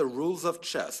 we know the rules of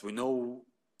chess. We know,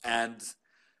 and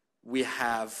we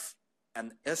have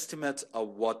an estimate of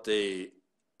what the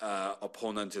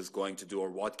opponent is going to do or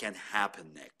what can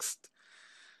happen next.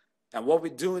 And what we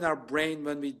do in our brain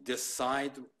when we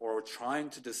decide or trying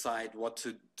to decide what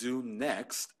to do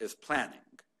next is planning.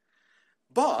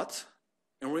 But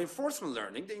in reinforcement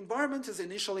learning, the environment is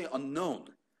initially unknown.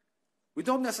 We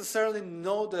don't necessarily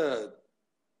know the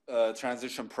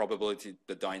transition probability,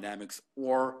 the dynamics,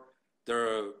 or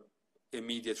the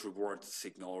immediate reward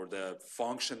signal, or the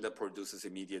function that produces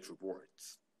immediate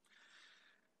rewards.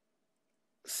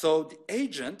 So the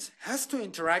agent has to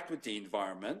interact with the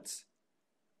environment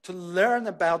to learn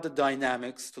about the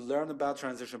dynamics, to learn about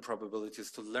transition probabilities,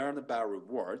 to learn about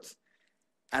rewards,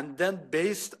 and then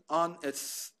based on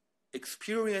its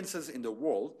experiences in the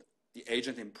world, the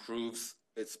agent improves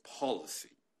its policy.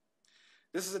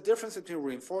 This is a difference between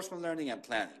reinforcement learning and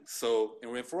planning. So in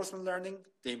reinforcement learning,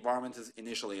 the environment is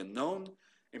initially unknown.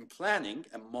 In planning,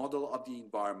 a model of the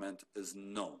environment is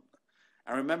known.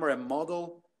 And remember, a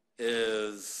model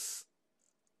is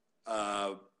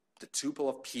the tuple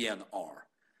of P and R,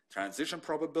 transition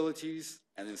probabilities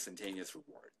and instantaneous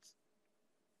rewards.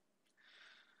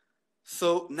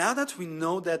 So now that we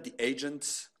know that the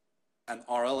agent, an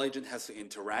RL agent, has to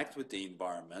interact with the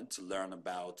environment to learn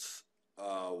about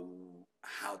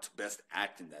how to best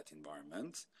act in that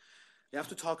environment, you have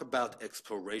to talk about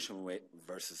exploration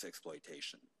versus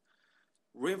exploitation.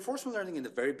 Reinforcement learning in the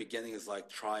very beginning is like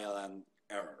trial and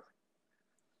error.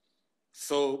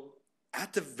 So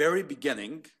at the very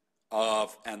beginning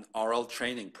of an RL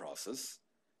training process,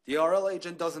 the RL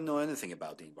agent doesn't know anything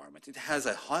about the environment. It has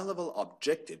a high-level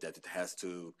objective that it has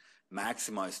to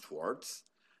maximize towards,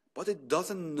 but it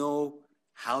doesn't know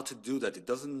how to do that. It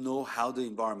doesn't know how the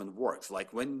environment works.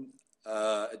 Like when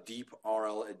a deep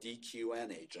RL, a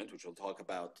DQN agent, which we'll talk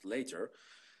about later,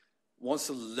 wants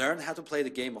to learn how to play the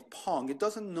game of Pong, it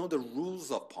doesn't know the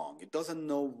rules of Pong. It doesn't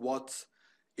know what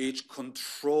each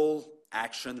control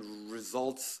action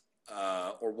results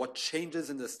or what changes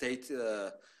in the state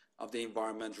of the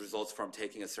environment results from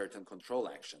taking a certain control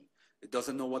action. It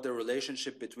doesn't know what the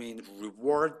relationship between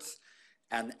rewards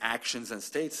and actions and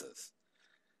states is.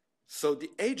 So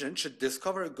the agent should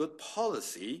discover a good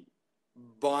policy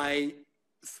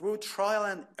through trial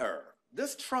and error.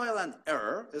 This trial and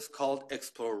error is called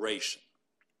exploration.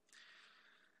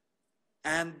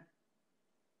 And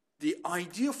the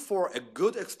idea for a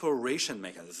good exploration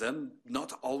mechanism,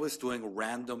 not always doing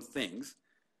random things,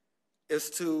 is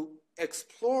to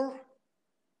explore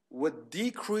with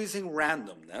decreasing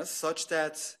randomness such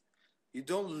that you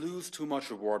don't lose too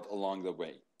much reward along the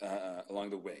way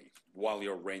while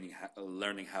you're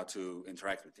learning how to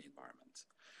interact with the environment.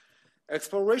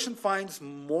 Exploration finds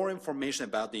more information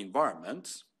about the environment.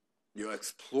 You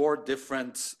explore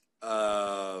different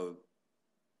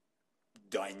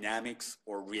dynamics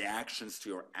or reactions to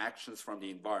your actions from the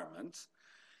environment.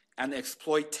 And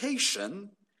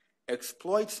exploitation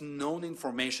exploits known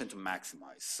information to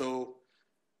maximize. So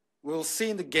we'll see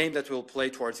in the game that we'll play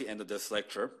towards the end of this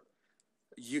lecture,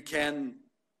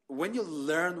 when you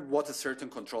learn what a certain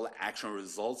control action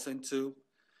results into,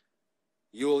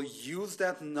 you'll use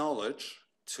that knowledge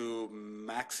to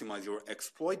maximize, you'll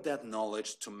exploit that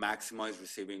knowledge to maximize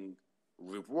receiving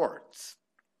rewards.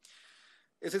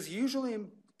 It is usually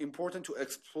important to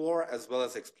explore as well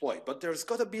as exploit, but there's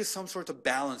got to be some sort of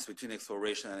balance between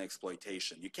exploration and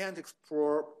exploitation. You can't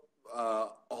explore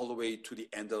all the way to the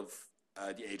end of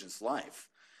the agent's life.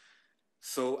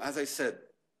 So as I said,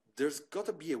 there's got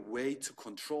to be a way to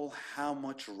control how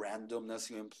much randomness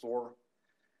you employ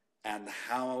and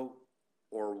how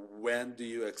or when do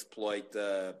you exploit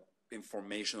the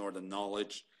information or the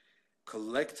knowledge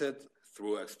collected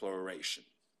through exploration.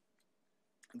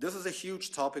 This is a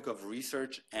huge topic of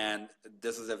research, and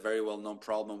this is a very well-known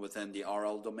problem within the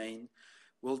RL domain.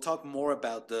 We'll talk more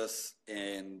about this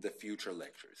in the future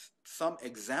lectures. Some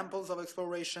examples of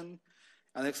exploration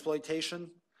and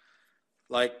exploitation,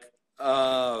 like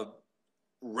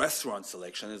restaurant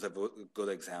selection is a good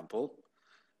example.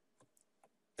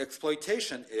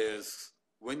 Exploitation is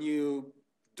when you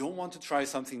don't want to try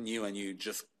something new and you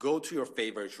just go to your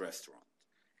favorite restaurant.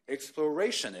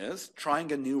 Exploration is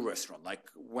trying a new restaurant. Like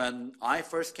when I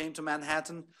first came to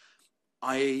Manhattan,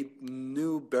 I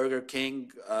knew Burger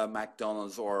King,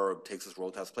 McDonald's, or Texas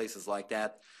Roadhouse, places like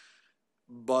that.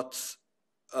 But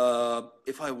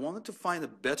if I wanted to find a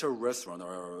better restaurant,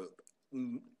 or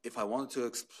if I wanted to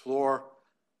explore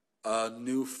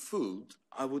new food,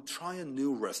 I would try a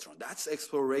new restaurant. That's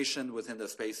exploration within the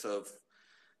space of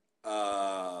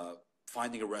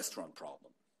finding a restaurant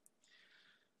problem.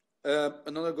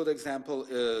 Another good example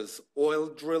is oil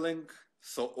drilling.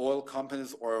 So oil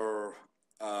companies or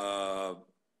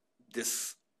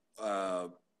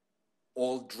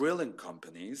oil drilling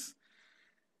companies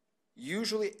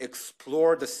usually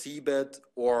explore the seabed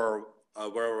or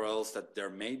wherever else that there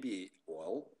may be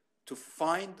oil to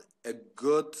find a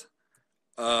good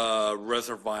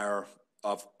reservoir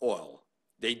of oil.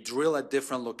 They drill at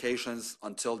different locations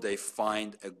until they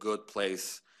find a good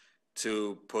place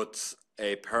to put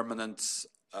a permanent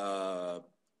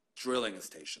drilling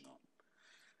station on.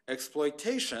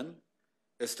 Exploitation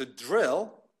is to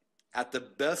drill at the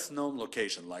best known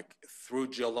location, like through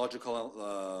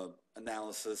geological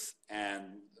analysis and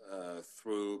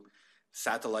through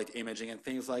satellite imaging and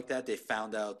things like that. They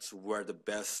found out where the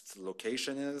best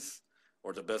location is,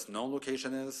 or the best known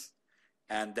location is,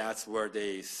 and that's where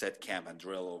they set camp and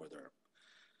drill over there.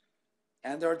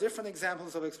 And there are different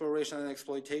examples of exploration and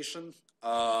exploitation.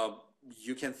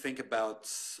 You can think about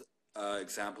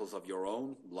examples of your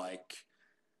own, like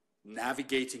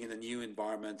navigating in a new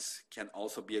environment can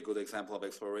also be a good example of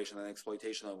exploration and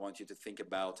exploitation. I want you to think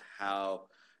about how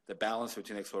the balance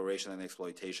between exploration and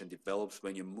exploitation develops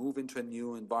when you move into a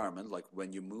new environment, like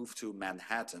when you move to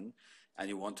Manhattan and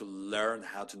you want to learn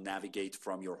how to navigate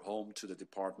from your home to the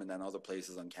department and other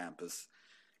places on campus,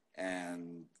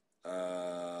 and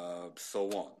so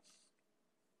on.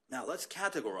 Now let's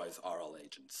categorize RL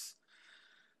agents.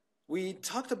 We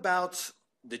talked about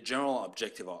the general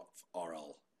objective of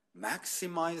RL,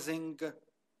 maximizing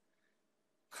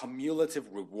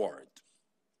cumulative reward.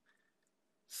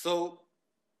 So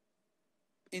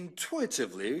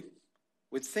intuitively,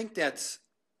 we think that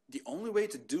the only way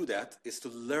to do that is to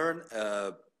learn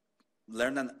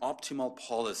an optimal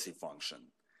policy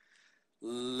function.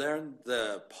 Learn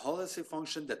the policy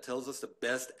function that tells us the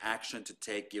best action to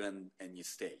take given any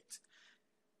state.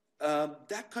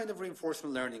 That kind of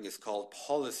reinforcement learning is called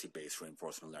policy-based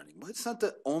reinforcement learning, but it's not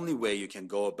the only way you can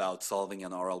go about solving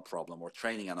an RL problem or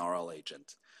training an RL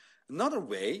agent. Another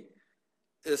way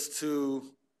is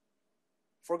to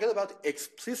forget about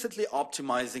explicitly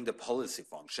optimizing the policy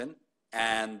function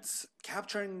and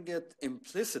capturing it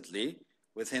implicitly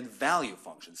within value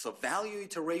functions. So value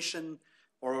iteration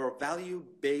or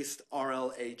value-based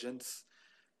RL agents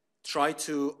try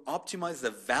to optimize the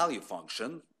value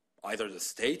function, either the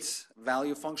state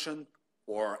value function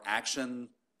or action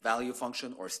value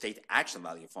function or state action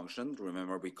value function.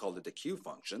 Remember, we called it the Q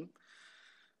function.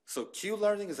 So Q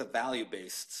learning is a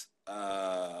value-based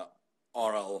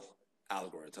RL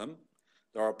algorithm.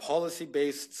 There are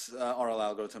policy-based RL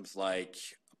algorithms like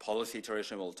policy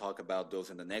iteration. We'll talk about those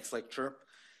in the next lecture.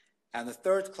 And the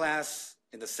third class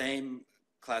in the same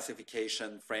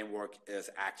classification framework is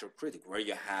actor-critic, where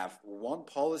you have one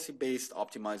policy-based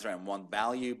optimizer and one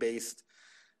value-based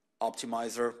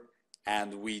optimizer,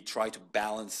 and we try to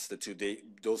balance the two.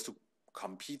 Those two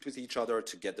compete with each other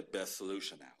to get the best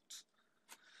solution out.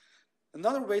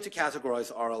 Another way to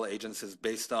categorize RL agents is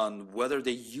based on whether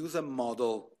they use a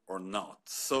model or not.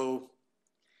 So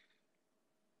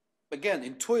again,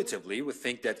 intuitively, we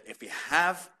think that if we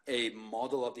have a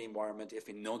model of the environment, if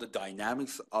we know the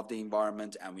dynamics of the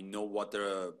environment, and we know what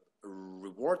the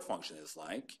reward function is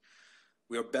like,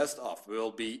 we are best off. We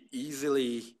will be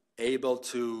easily able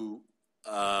to,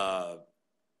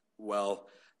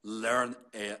 learn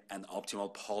an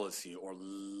optimal policy or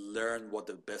learn what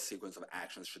the best sequence of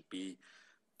actions should be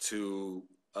to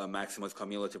maximize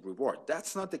cumulative reward.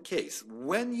 That's not the case.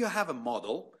 When you have a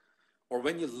model, or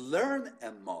when you learn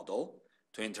a model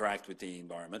to interact with the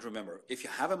environment, remember, if you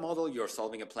have a model, you're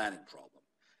solving a planning problem.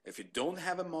 If you don't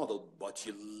have a model, but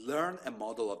you learn a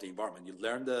model of the environment, you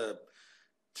learn the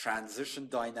transition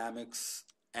dynamics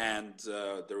and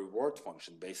the reward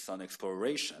function based on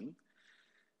exploration,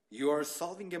 you are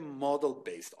solving a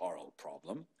model-based RL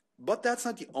problem, but that's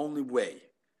not the only way.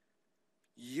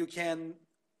 You can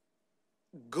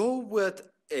go with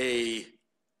a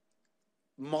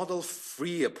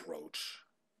model-free approach,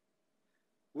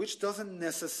 which doesn't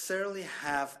necessarily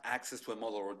have access to a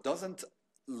model or doesn't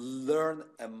learn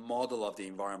a model of the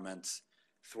environment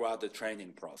throughout the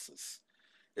training process.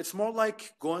 It's more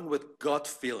like going with gut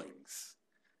feelings.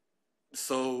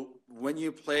 So when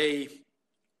you play,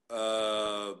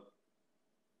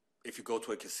 if you go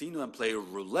to a casino and play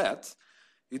roulette,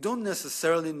 you don't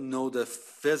necessarily know the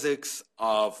physics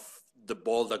of the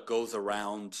ball that goes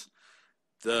around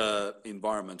the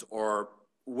environment, or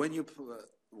when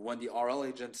the RL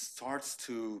agent starts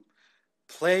to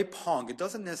play Pong, it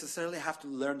doesn't necessarily have to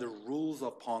learn the rules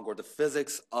of Pong or the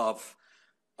physics of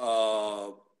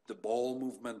the ball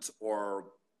movement or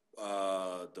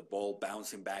the ball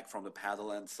bouncing back from the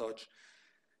paddle and such.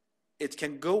 It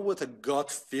can go with a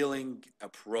gut feeling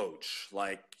approach,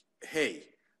 like, hey,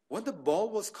 when the ball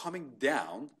was coming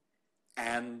down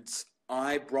and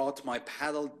I brought my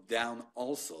paddle down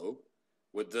also,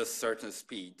 with this certain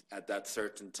speed at that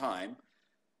certain time,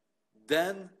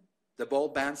 then the ball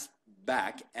bounced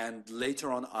back, and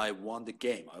later on I won the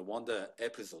game. I won the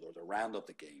episode or the round of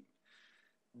the game.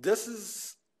 This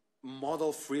is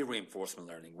model-free reinforcement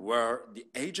learning, where the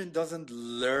agent doesn't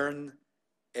learn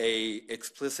a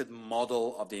explicit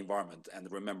model of the environment.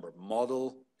 And remember,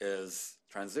 model is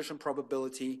transition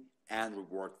probability and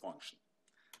reward function.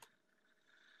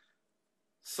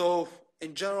 So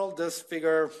in general, this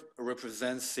figure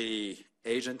represents the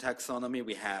agent taxonomy.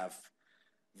 We have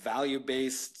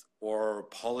value-based or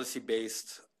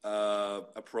policy-based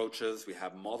approaches. We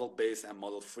have model-based and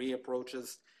model-free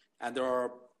approaches. And there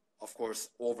are, of course,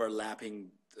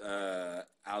 overlapping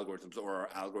algorithms or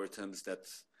algorithms that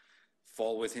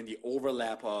fall within the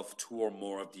overlap of two or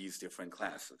more of these different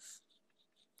classes.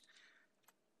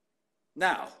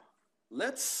 Now,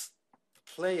 let's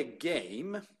play a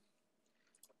game,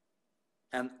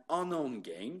 an unknown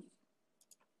game.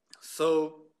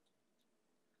 So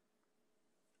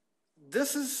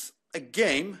this is a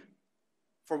game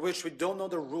for which we don't know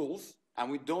the rules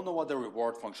and we don't know what the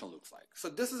reward function looks like. So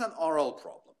this is an RL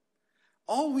problem.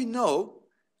 All we know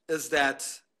is that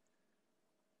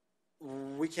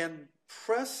we can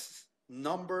press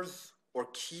numbers or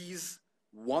keys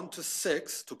 1 to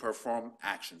 6 to perform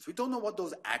actions. We don't know what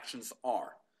those actions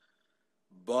are,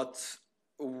 but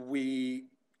we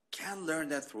can learn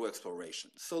that through exploration.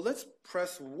 So let's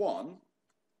press 1.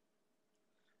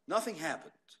 Nothing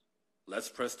happened. Let's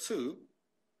press 2.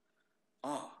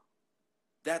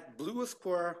 That blue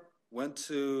square went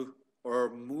to or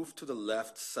moved to the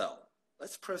left cell.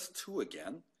 Let's press 2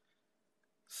 again.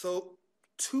 So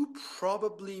 2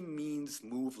 probably means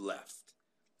move left.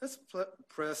 Let's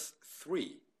press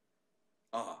 3.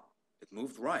 It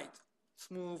moved right.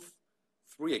 Let's move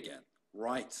 3 again,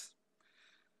 right.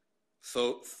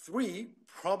 So 3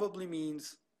 probably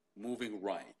means moving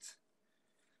right.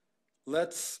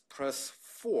 Let's press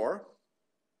 4.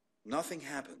 Nothing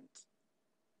happened.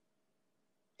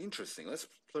 Interesting. Let's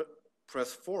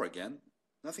press 4 again.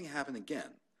 Nothing happened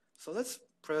again. So let's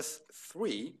press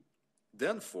 3,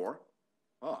 then 4.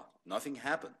 Nothing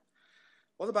happened.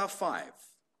 What about 5?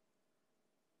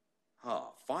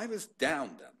 5 is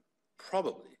down then,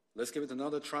 probably. Let's give it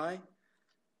another try.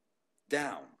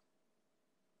 Down.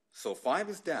 So 5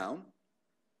 is down.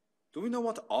 Do we know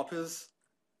what up is?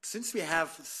 Since we have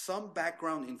some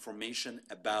background information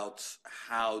about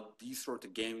how these sort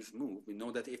of games move, we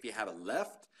know that if we have a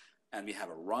left and we have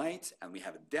a right and we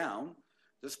have a down,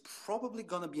 there's probably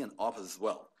going to be an up as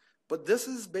well. But this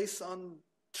is based on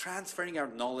transferring our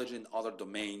knowledge in other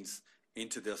domains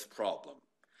into this problem.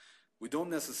 We don't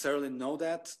necessarily know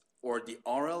that, or the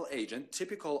RL agent,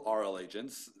 typical RL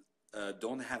agents,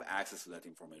 don't have access to that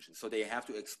information. So they have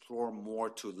to explore more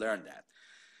to learn that.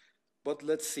 But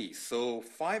let's see. So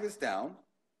 5 is down,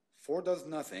 4 does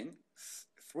nothing,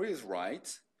 3 is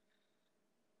right,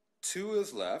 2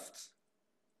 is left,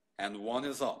 and 1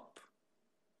 is up.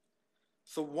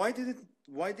 So why did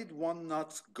 1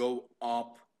 not go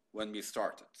up when we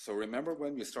started? So remember,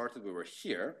 when we started, we were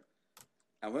here,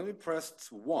 and when we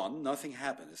pressed 1, nothing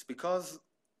happened. It's because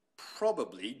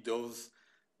probably those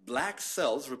black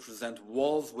cells represent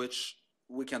walls which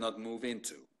we cannot move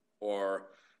into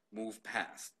or move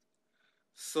past.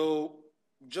 So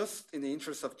just in the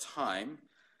interest of time,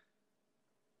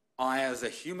 I, as a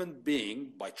human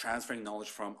being, by transferring knowledge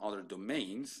from other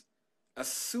domains,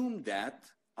 assume that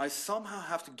I somehow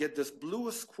have to get this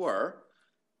blue square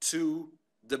to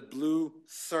the blue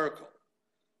circle.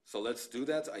 So let's do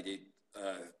that. I did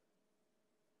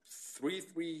 3,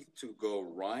 3 to go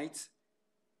right,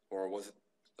 or was it,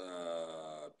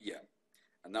 yeah.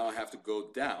 And now I have to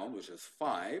go down, which is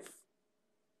 5.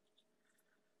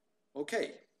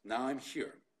 Okay, now I'm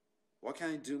here. What can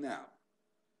I do now?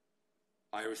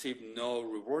 I receive no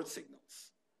reward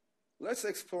signals. Let's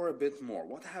explore a bit more.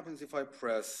 What happens if I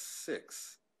press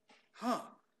 6?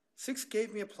 6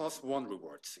 gave me a +1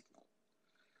 reward signal.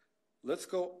 Let's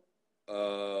go,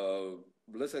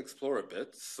 let's explore a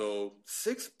bit. So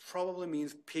 6 probably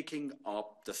means picking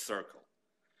up the circle.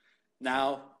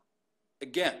 Now,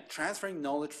 again, transferring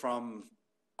knowledge from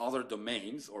other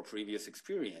domains or previous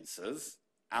experiences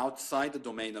outside the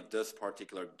domain of this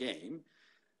particular game,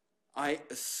 I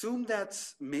assume that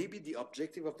maybe the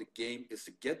objective of the game is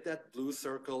to get that blue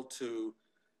circle to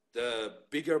the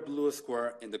bigger blue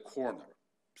square in the corner.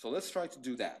 So let's try to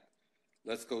do that.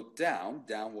 Let's go down.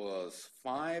 Down was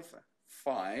 5,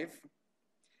 5,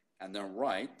 and then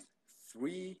right,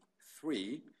 3,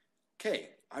 3. Okay,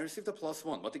 I received a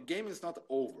 +1, but the game is not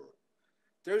over.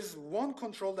 There's one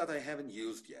control that I haven't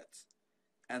used yet,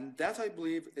 and that I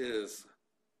believe is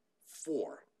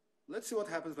 4. let's see what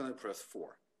happens when I press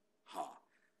 4.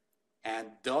 And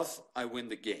thus I win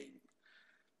the game.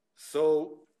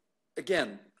 So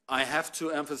again, I have to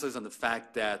emphasize on the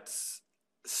fact that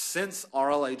since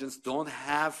RL agents don't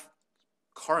have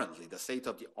currently the state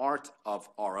of the art of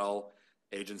RL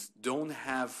agents don't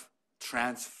have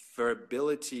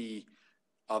transferability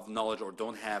of knowledge or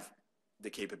don't have the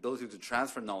capability to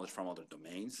transfer knowledge from other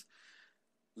domains,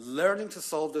 learning to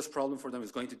solve this problem for them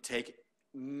is going to take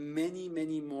many,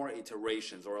 many more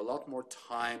iterations or a lot more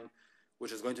time,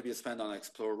 which is going to be spent on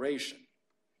exploration.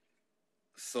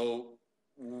 So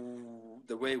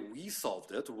the way we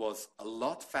solved it was a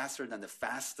lot faster than the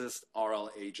fastest RL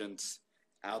agents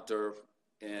out there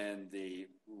in the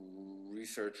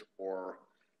research or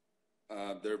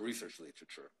the research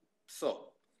literature.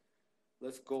 So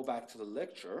let's go back to the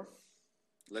lecture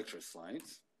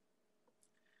slides.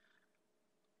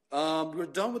 We're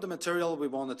done with the material we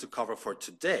wanted to cover for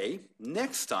today.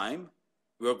 Next time,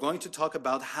 we're going to talk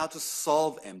about how to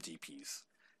solve MDPs,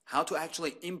 how to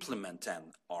actually implement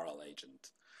an RL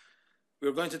agent.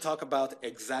 We're going to talk about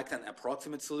exact and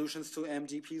approximate solutions to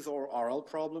MDPs or RL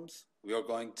problems. We are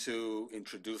going to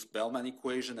introduce Bellman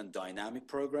equation and dynamic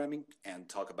programming and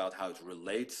talk about how it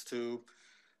relates to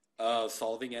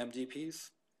solving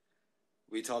MDPs.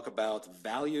 We talk about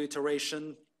value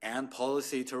iteration and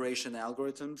policy iteration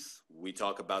algorithms. We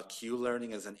talk about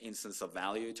Q-learning as an instance of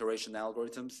value iteration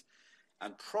algorithms.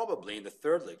 And probably in the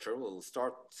third lecture, we'll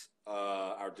start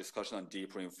our discussion on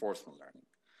deep reinforcement learning.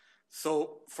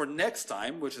 So for next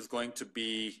time, which is going to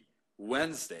be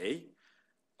Wednesday,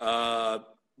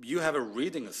 you have a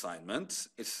reading assignment.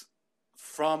 It's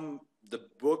from the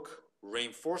book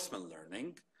Reinforcement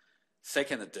Learning,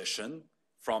 2nd edition,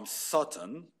 from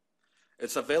Sutton.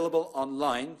 It's available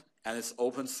online and it's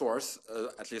open source,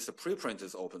 at least the preprint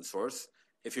is open source.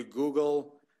 If you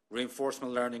Google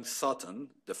Reinforcement Learning Sutton,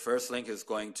 the first link is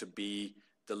going to be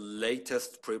the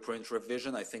latest preprint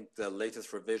revision. I think the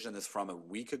latest revision is from a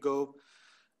week ago.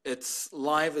 It's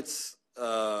live. It's,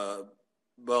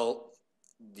 well,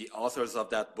 the authors of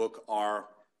that book are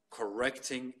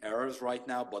correcting errors right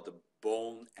now, but the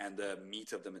bone and the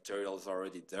meat of the material is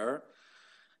already there.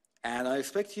 And I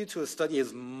expect you to study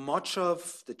as much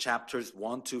of the chapters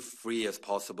 1 to 3 as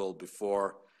possible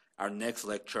before our next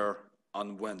lecture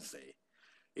on Wednesday.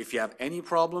 If you have any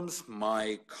problems,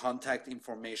 my contact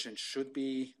information should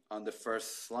be on the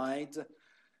first slide.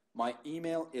 My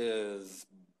email is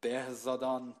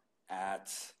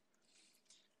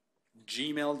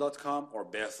behzadan@gmail.com or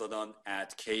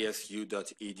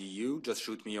behzadan@ksu.edu. Just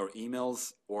shoot me your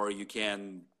emails, or you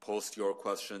can post your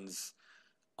questions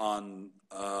on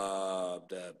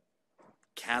the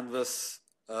Canvas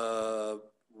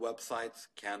website,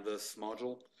 Canvas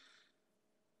module.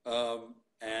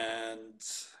 And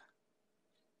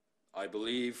I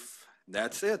believe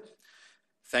that's it.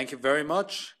 Thank you very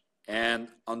much,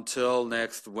 and until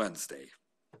next Wednesday.